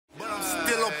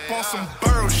up on some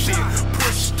burrow shit.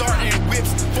 Push starting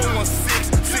whips,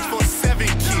 416, 647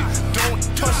 kid. Don't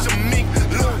touch the mink,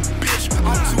 little bitch.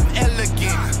 I'm too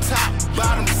elegant. Top,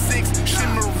 bottom, 6,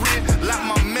 shimmering like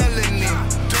my melanin.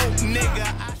 Dope nigga.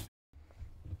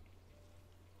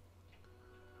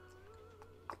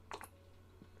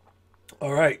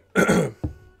 All right,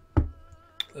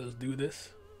 let's do this.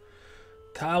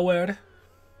 Tower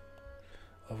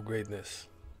of Greatness,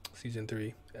 season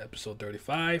 3, episode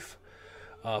 35.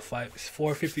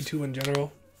 452 in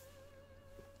general.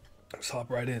 Let's hop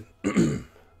right in.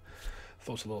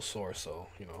 Throat's a little sore, so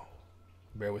you know,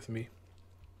 bear with me.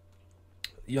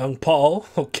 Young Paul,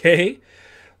 okay.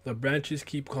 The branches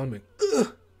keep coming.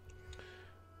 Ugh.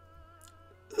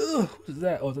 Ugh. Who's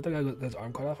that? Oh, is that the guy that's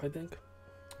arm cut off? I think.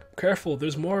 Careful,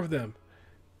 there's more of them.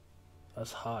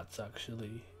 That's hot,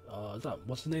 actually. Is that,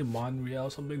 what's his name? Monreal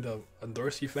something? The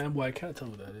Dorsey fanboy? I can't tell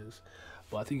who that is.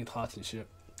 But I think it's hot and shit.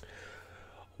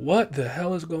 What the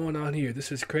hell is going on here?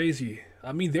 This is crazy.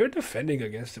 I mean, they're defending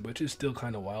against it, which is still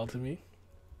kind of wild to me.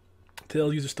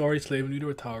 Tell you the story, slave new to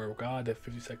a tower of God, the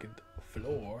 52nd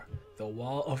floor. The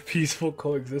wall of peaceful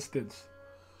coexistence.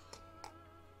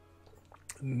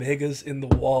 Niggas in the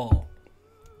wall.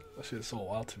 That shit is so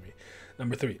wild to me.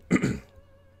 Number 3.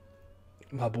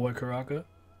 My boy Karaka.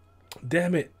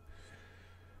 Damn it.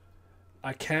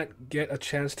 I can't get a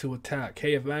chance to attack.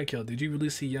 Hey, Evankiel, did you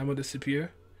really see Yama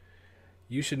disappear?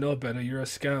 You should know better. You're a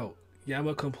scout.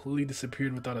 Yama completely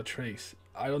disappeared without a trace.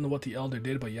 I don't know what the elder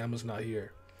did, but Yama's not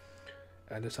here.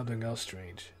 And there's something else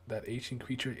strange. That ancient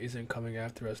creature isn't coming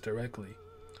after us directly.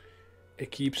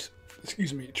 It keeps,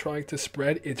 trying to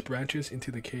spread its branches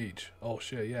into the cage. Oh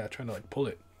shit, yeah, trying to like pull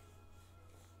it.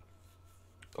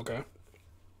 Okay.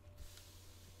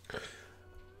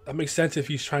 That makes sense if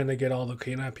he's trying to get all the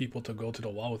canine people to go to the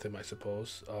wall with him, I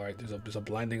suppose. Alright, there's a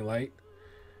blinding light.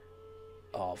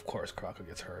 Oh, of course, Crocker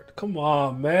gets hurt. Come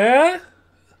on, man.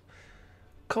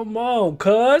 Come on,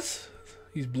 cuz.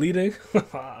 He's bleeding.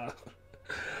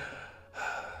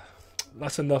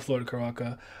 That's enough, Lord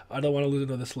Karaka. I don't want to lose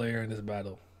another Slayer in this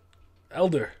battle.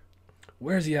 Elder,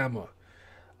 where's Yama?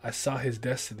 I saw his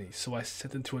destiny, so I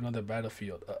sent him to another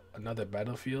battlefield. Another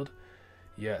battlefield?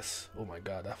 Yes. Oh my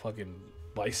god, that fucking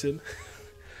bison.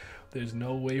 There's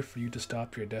no way for you to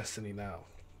stop your destiny now.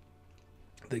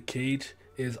 The cage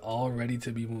is all ready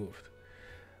to be moved.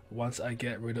 Once I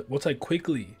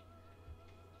quickly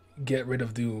get rid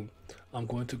of Doom, I'm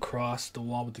going to cross the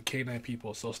wall with the K9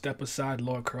 people. So step aside,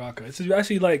 Lord Karaka. This is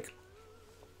actually like,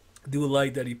 do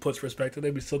like that he puts respect to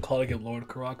them. He's still calling him Lord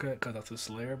Karaka because that's his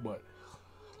Slayer, but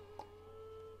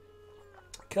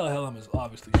Khel Hellam is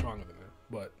obviously stronger than him,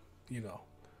 but you know.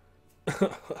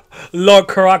 Lord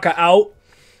Karaka out.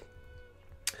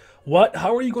 What?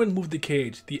 How are you going to move the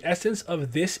cage? The essence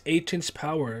of this ancient's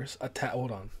powers attack.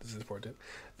 Hold on, this is important.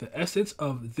 The essence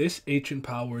of this ancient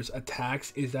powers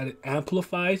attacks is that it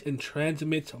amplifies and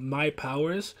transmits my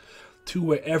powers to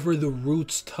wherever the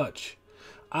roots touch.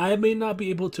 I may not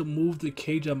be able to move the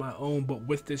cage on my own, but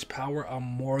with this power, I'm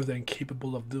more than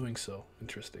capable of doing so.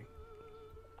 Interesting.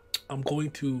 I'm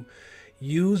going to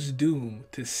use Doom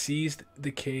to seize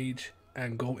the cage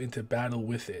and go into battle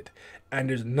with it. And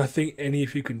there's nothing any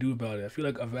of you can do about it. I feel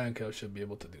like Evankiel should be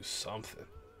able to do something.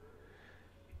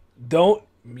 Don't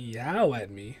meow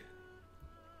at me.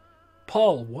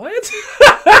 Paul, what?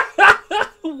 I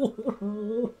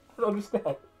don't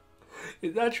understand.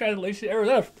 Is that translation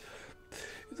error?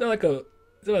 Is that like a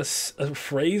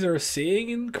phrase or a saying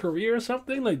in Korea or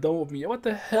something? Like, don't meow. What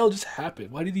the hell just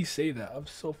happened? Why did he say that? I'm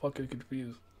so fucking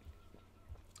confused.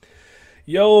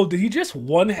 Yo, did he just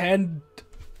one hand?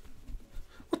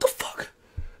 What the fuck?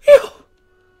 Ew.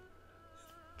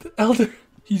 The elder,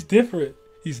 he's different.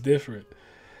 He's different.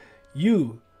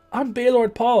 I'm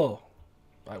Baylord Paul.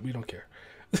 We don't care.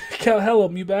 Khel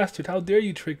Hellam, you bastard. How dare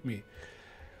you trick me?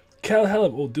 Khel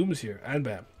Hellam. Oh, Doom is here. And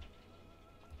Bam.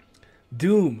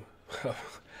 Doom.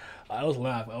 I always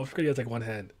laugh. I always forget he has like one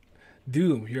hand.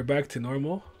 Doom, you're back to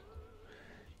normal?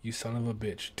 You son of a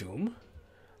bitch. Doom?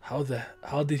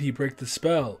 How did he break the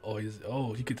spell?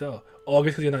 He could tell. Oh, I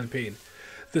guess because you're not in pain.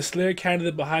 The Slayer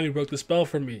candidate behind me broke the spell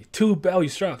for me. Too bad. You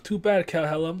struck. Too bad, Khel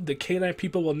Hellam. The K9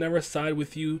 people will never side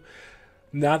with you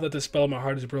now that the spell of my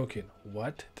heart is broken.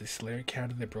 What? The Slayer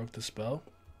candidate broke the spell?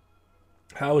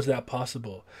 How is that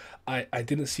possible? I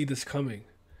didn't see this coming.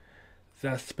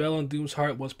 That spell on Doom's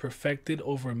heart was perfected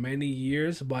over many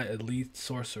years by elite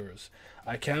sorcerers.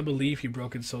 I can't believe he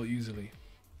broke it so easily.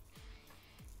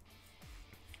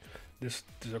 There's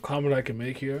a comment I can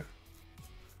make here,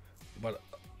 but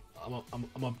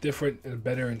I'm a different and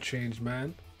better and changed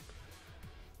man,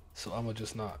 so I'm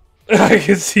just not. I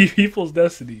can see people's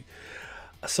destiny.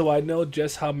 So I know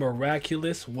just how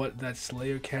miraculous what that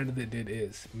Slayer candidate did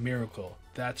is. Miracle.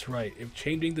 That's right. If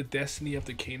changing the destiny of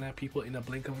the Canine people in a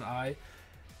blink of an eye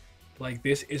like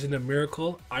this isn't a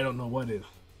miracle, I don't know what is.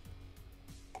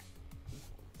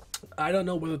 I don't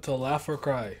know whether to laugh or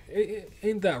cry.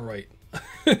 Ain't that right?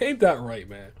 Ain't that right,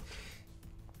 man?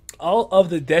 All of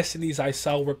the destinies I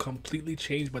saw were completely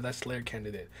changed by that Slayer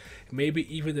candidate.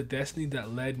 Maybe even the destiny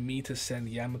that led me to send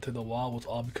Yama to the wall was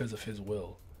all because of his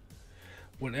will.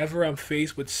 Whenever I'm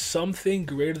faced with something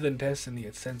greater than destiny,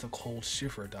 it sends a cold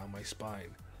shiver down my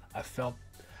spine. I've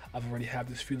already had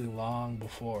this feeling long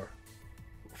before.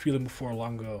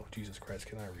 Long ago. Jesus Christ,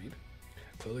 can I read?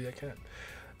 Clearly I can.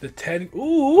 The 10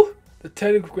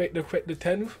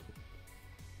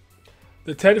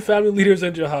 family leaders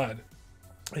in Jihad.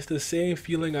 It's the same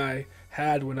feeling I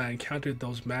had when I encountered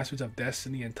those masters of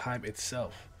destiny and time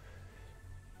itself.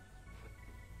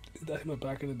 Is that him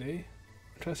back in the day?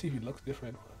 I'm trying to see if he looks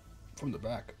different from the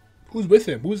back. Who's with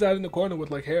him? Who's that in the corner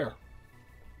with like hair?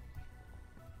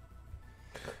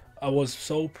 I was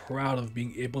so proud of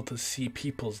being able to see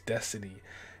people's destiny,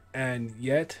 and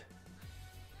yet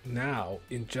now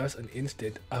in just an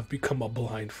instant I've become a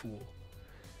blind fool.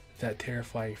 That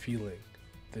terrifying feeling.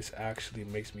 This actually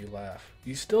makes me laugh.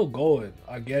 He's still going.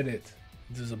 I get it.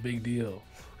 This is a big deal.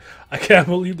 I can't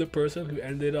believe the person who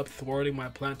ended up thwarting my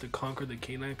plan to conquer the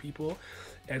Canine people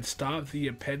and stop the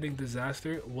impending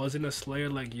disaster wasn't a Slayer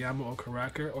like Yama or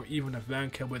Karaka, or even a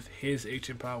Khel with his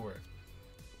ancient power.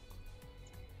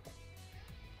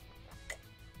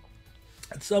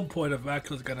 At some point, a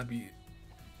Khel is gonna be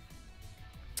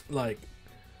like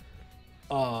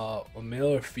a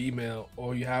male or female,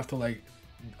 or you have to like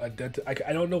identify.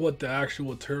 I don't know what the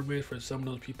actual term is for some of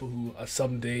those people who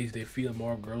some days they feel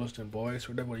more girls than boys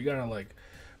or whatever. You gotta like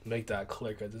make that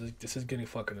click. This is getting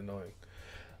fucking annoying.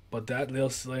 But that little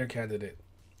Slayer candidate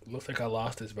looks like I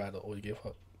lost this battle. Oh, you gave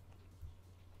up.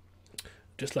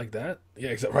 Just like that?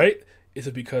 Yeah, right? Is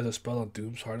it because the spell on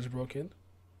Doom's heart is broken?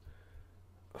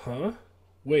 Huh?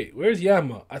 Wait, where's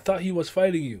Yama? I thought he was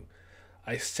fighting you.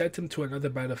 I sent him to another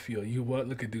battlefield. You what?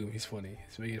 Look at Doom. He's funny.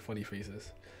 He's making funny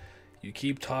faces. You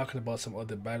keep talking about some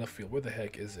other battlefield. Where the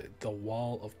heck is it? The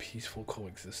Wall of Peaceful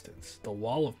Coexistence. The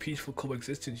Wall of Peaceful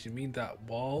Coexistence? You mean that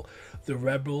wall the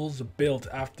rebels built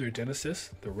after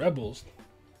Genesis? The rebels?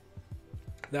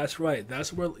 That's right.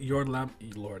 That's where Lord Yama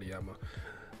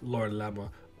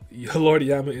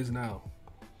is now.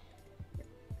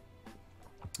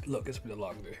 Look, it's been a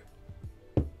long day.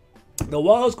 The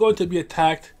wall is going to be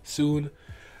attacked soon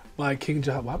by King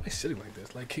Jihad. Why am I sitting like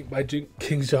this? Like King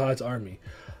Jihad's army.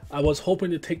 I was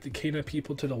hoping to take the Canaan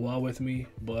people to the wall with me,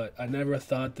 but I never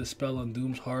thought the spell on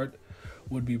Doom's heart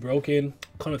would be broken.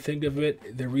 Come to think of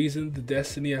it, the reason the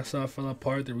destiny I saw fell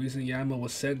apart, the reason Yama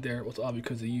was sent there was all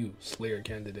because of you, Slayer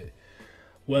candidate.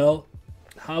 Well,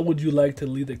 how would you like to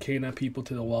lead the Canaan people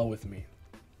to the wall with me?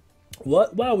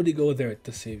 What? Why would he go there?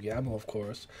 To save Yama, of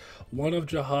course. One of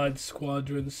Jihad's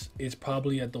squadrons is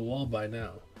probably at the wall by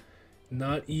now.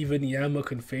 Not even Yama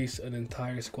can face an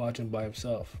entire squadron by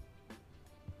himself.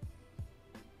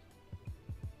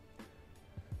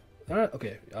 Alright,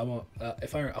 okay.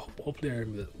 Hopefully I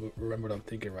remember what I'm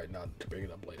thinking right now to bring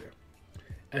it up later.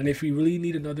 And if we really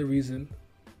need another reason,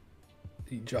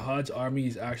 Jihad's army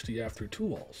is actually after two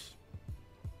walls.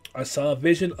 I saw a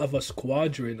vision of a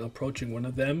squadron approaching one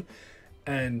of them,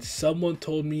 and someone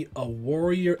told me a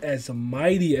warrior as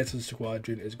mighty as the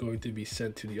squadron is going to be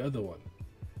sent to the other one.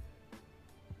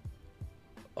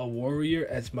 A warrior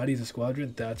as mighty as the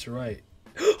squadron? That's right.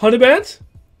 100 bands?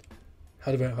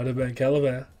 100 band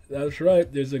caliber. That's right.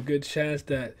 There's a good chance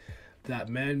that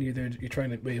man you're trying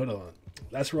to wait. Hold on.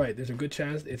 That's right. There's a good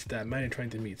chance it's that man you're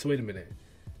trying to meet. So wait a minute.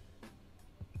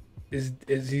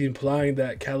 Is he implying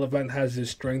that Caliban has the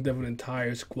strength of an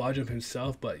entire squadron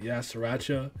himself, but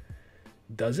Sriracha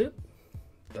doesn't?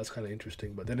 That's kind of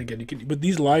interesting. But then again, with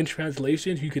these line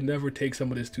translations, you can never take some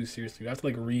of this too seriously. You have to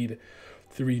like read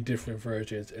 3 different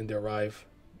versions and derive,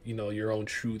 your own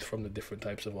truth from the different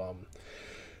types of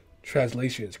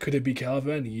translations. Could it be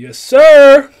Caliban? Yes,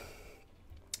 sir.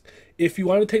 If you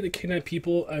want to take the Canaan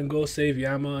people and go save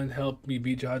Yama and help me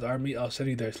beat Jihad's army, I'll send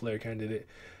you their Slayer candidate.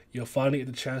 You'll finally get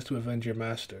the chance to avenge your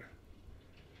master.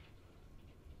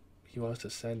 He wants to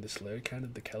send the Slayer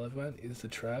candidate to Caliban. It is the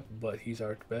trap, but he's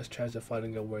our best chance of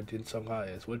finding out where Jin Sung Ha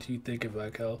is. What do you think of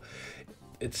that, Khel?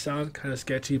 It sounds kind of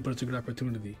sketchy, but it's a good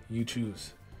opportunity. You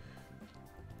choose.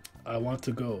 I want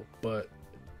to go, but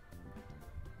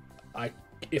I'm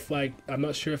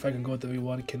not sure if I can go with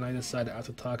everyone. Can I decide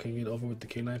after talking it over with the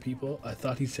K9 people? I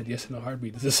thought he said yes in a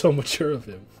heartbeat. This is so mature of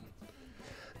him.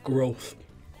 Growth.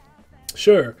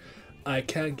 Sure, I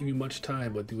can't give you much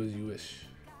time, but do as you wish.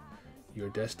 Your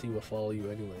destiny will follow you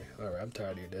anyway. Alright, I'm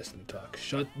tired of your destiny talk.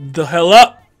 Shut the hell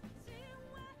up!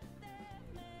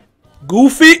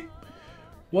 Goofy!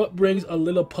 What brings a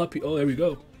little puppy... Oh, there we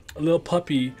go. A little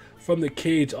puppy from the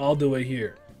cage all the way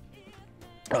here.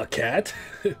 A cat?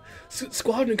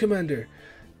 Squadron commander.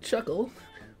 Chuckle.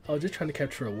 I was just trying to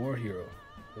capture a war hero.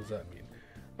 What does that mean?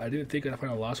 I didn't think I'd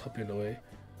find a lost puppy in the way.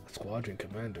 A squadron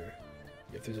commander.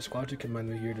 If there's a squadron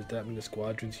commander here, does that mean the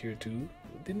squadron's here too?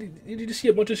 Did you just see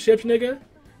a bunch of ships, nigga?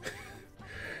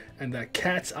 And that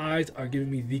cat's eyes are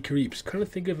giving me the creeps. Kind of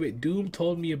think of it. Doom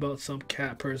told me about some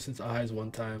cat person's eyes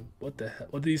one time. What the hell?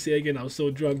 What did he say again? I was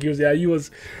so drunk. He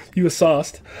was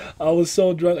sauced. I was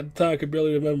so drunk at the time I could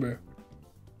barely remember.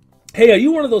 Hey, are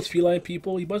you one of those feline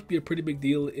people? You must be a pretty big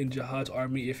deal in Jihad's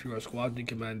army if you're a squadron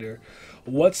commander.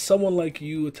 What's someone like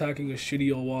you attacking a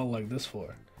shitty old wall like this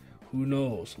for? Who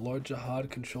knows? Lord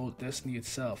Jihad controls destiny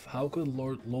itself. How could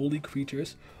lowly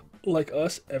creatures like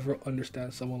us ever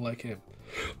understand someone like him?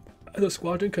 As a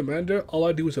squadron commander, all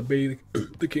I do is obey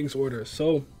the king's orders.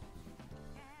 So,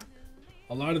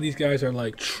 a lot of these guys are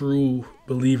like true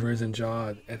believers in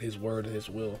Jihad and his word and his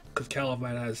will. Because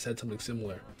Caliban has said something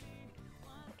similar.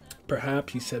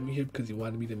 Perhaps he sent me here because he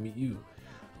wanted me to meet you,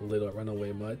 little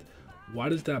runaway mud. Why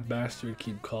does that bastard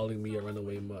keep calling me a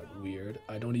runaway mutt? Weird.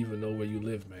 I don't even know where you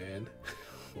live, man.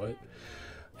 What?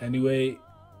 Anyway,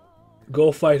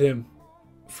 go fight him,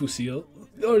 Fusil.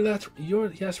 Oh,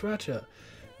 yes, Racha.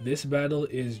 This battle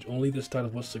is only the start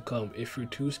of what's to come. If you're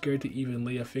too scared to even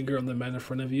lay a finger on the man in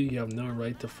front of you, you have no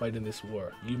right to fight in this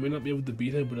war. You may not be able to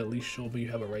beat him, but at least show me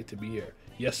you have a right to be here.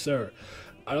 Yes, sir.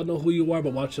 I don't know who you are,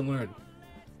 but watch and learn.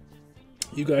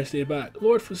 You guys stay back.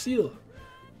 Lord Fusil.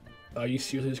 Are you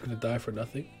seriously just gonna die for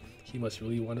nothing? He must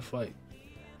really want to fight.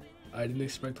 I didn't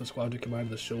expect the squadron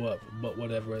commander to show up, but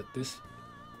whatever.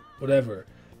 Whatever.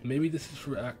 Maybe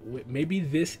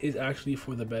this is actually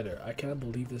for the better. I can't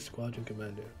believe this squadron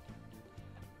commander.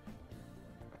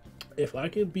 If I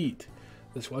can beat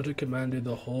the squadron commander,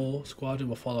 the whole squadron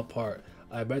will fall apart.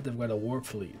 I bet they've got a warp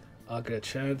fleet. I'll get a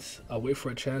chance. I'll wait for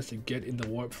a chance to get in the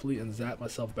warp fleet and zap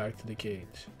myself back to the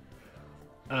cage.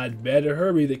 I'd better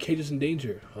hurry, the cage is in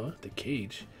danger. Huh? The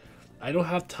cage? I don't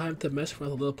have time to mess with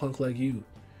a little punk like you.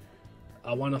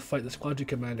 I want to fight the squadron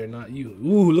commander, not you.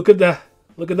 Ooh, look at that.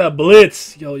 Look at that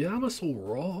blitz. Yo, Yama's so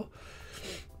raw.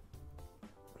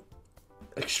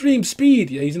 Extreme speed.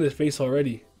 Yeah, he's in his face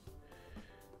already.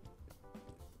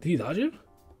 Did he dodge him?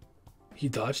 He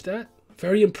dodged that?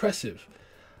 Very impressive.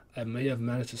 I may have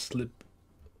managed to slip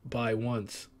by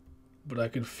once, but I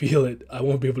can feel it. I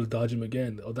won't be able to dodge him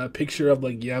again. Oh, that picture of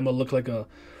like Yama looked like a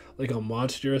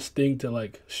monstrous thing to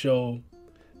like show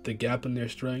the gap in their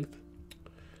strength.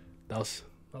 I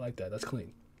like that. That's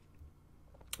clean.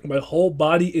 My whole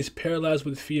body is paralyzed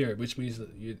with fear, which means that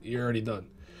you're already done.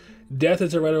 Death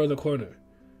is right around the corner.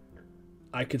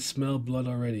 I can smell blood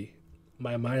already.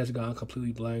 My mind has gone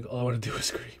completely blank. All I want to do is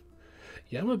scream.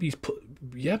 Yama be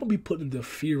putting the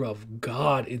fear of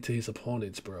God into his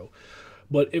opponents, bro.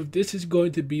 But if this is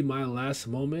going to be my last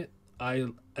moment,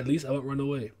 at least I won't run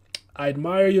away. I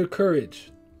admire your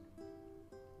courage.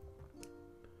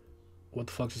 What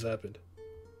the fuck just happened?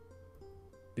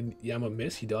 Did Yama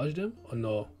miss? He dodged him? Oh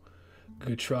no.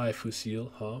 Good try,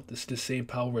 Fusil, huh? This is the same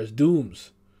power as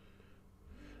Doom's.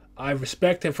 I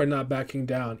respect him for not backing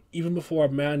down, even before a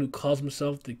man who calls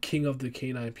himself the king of the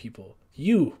canine people.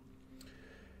 You!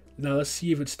 Now let's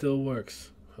see if it still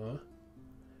works, huh?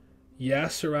 Yeah,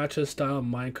 Sriracha style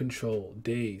mind control.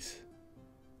 Days.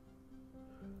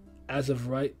 As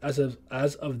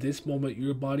of this moment,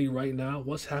 your body right now,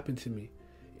 what's happened to me,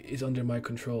 is under my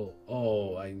control.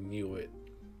 Oh, I knew it.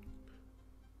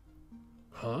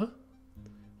 Huh?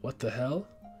 What the hell?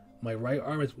 My right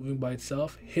arm is moving by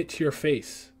itself. Hit to your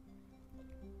face.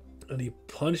 And he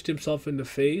punched himself in the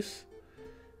face.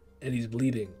 And he's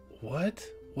bleeding. What?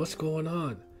 What's going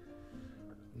on?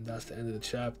 And that's the end of the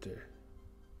chapter.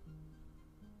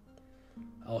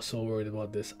 I was so worried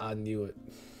about this. I knew it.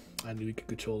 I knew we could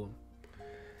control him.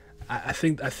 I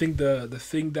think the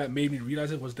thing that made me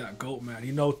realize it was that goat man.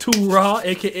 You know, too raw,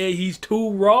 aka he's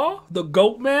too raw. The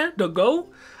goat man, the goat.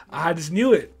 I just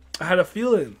knew it. I had a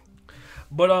feeling.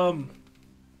 But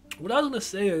what I was gonna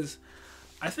say is,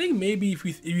 I think maybe if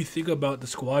you think about the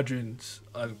squadrons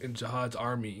in Jihad's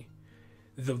army,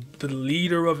 the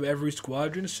leader of every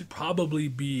squadron should probably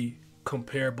be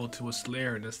comparable to a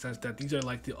Slayer in the sense that these are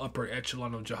like the upper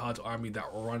echelon of Jihad's army that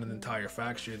run an entire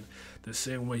faction. The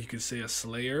same way you could say a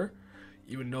Slayer,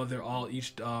 even though they're all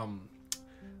each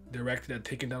directed at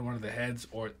taking down one of the heads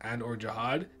or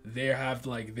Jihad, they have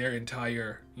like their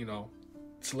entire, you know,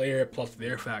 Slayer plus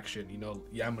their faction, you know,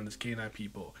 Yama and his canine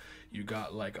people. You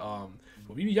got like well,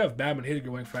 you have Bam and his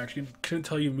growing faction. Couldn't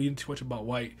tell you mean too much about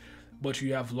White, but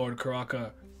you have Lord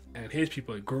Karaka and his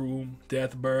people like Groom,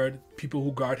 Deathbird, people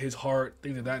who guard his heart,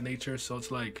 things of that nature. So it's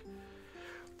like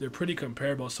they're pretty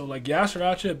comparable. So like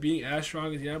Yasaracha being as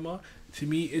strong as Yama to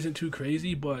me isn't too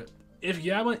crazy, but if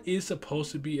Yama is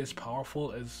supposed to be as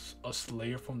powerful as a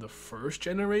Slayer from the first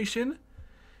generation,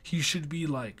 he should be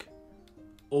like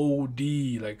OD,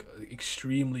 like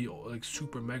extremely, like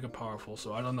super mega powerful.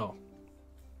 So I don't know,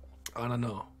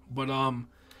 but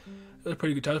it was a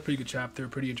pretty good. That was a pretty good chapter.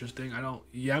 Pretty interesting.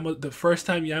 Yama. The first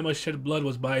time Yama shed blood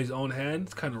was by his own hand.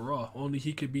 It's kind of raw. Only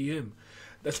he could beat him.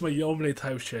 That's my Yomine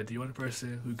type shit. The only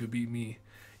person who could beat me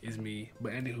is me.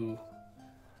 But anywho,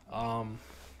 I'm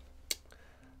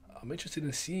interested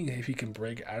in seeing if he can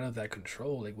break out of that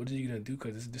control. Like, what is he gonna do?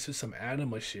 Because this is some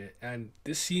Anima shit, and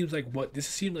this seems like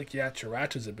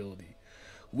Chiracha's ability.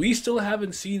 We still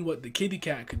haven't seen what the kitty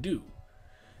cat could do.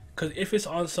 Because if it's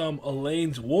on some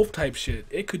Elaine's wolf type shit,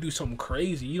 it could do something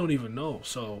crazy. You don't even know.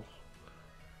 So,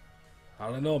 I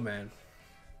don't know, man.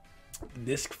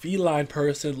 This feline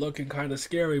person looking kind of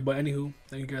scary. But anywho,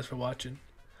 thank you guys for watching.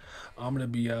 I'm going to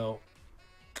be out.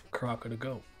 Karaka to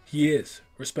go. He is.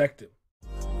 Respect him.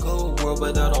 Cold world,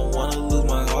 but I don't want to lose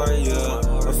my heart, yeah.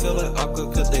 I feel like awkward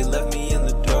because they left me in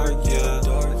the dark, yeah.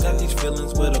 Got these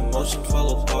feelings, but emotions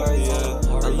fall apart, yeah.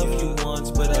 I loved you once,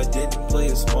 but I didn't play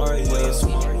it smart, yeah.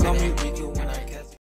 Call me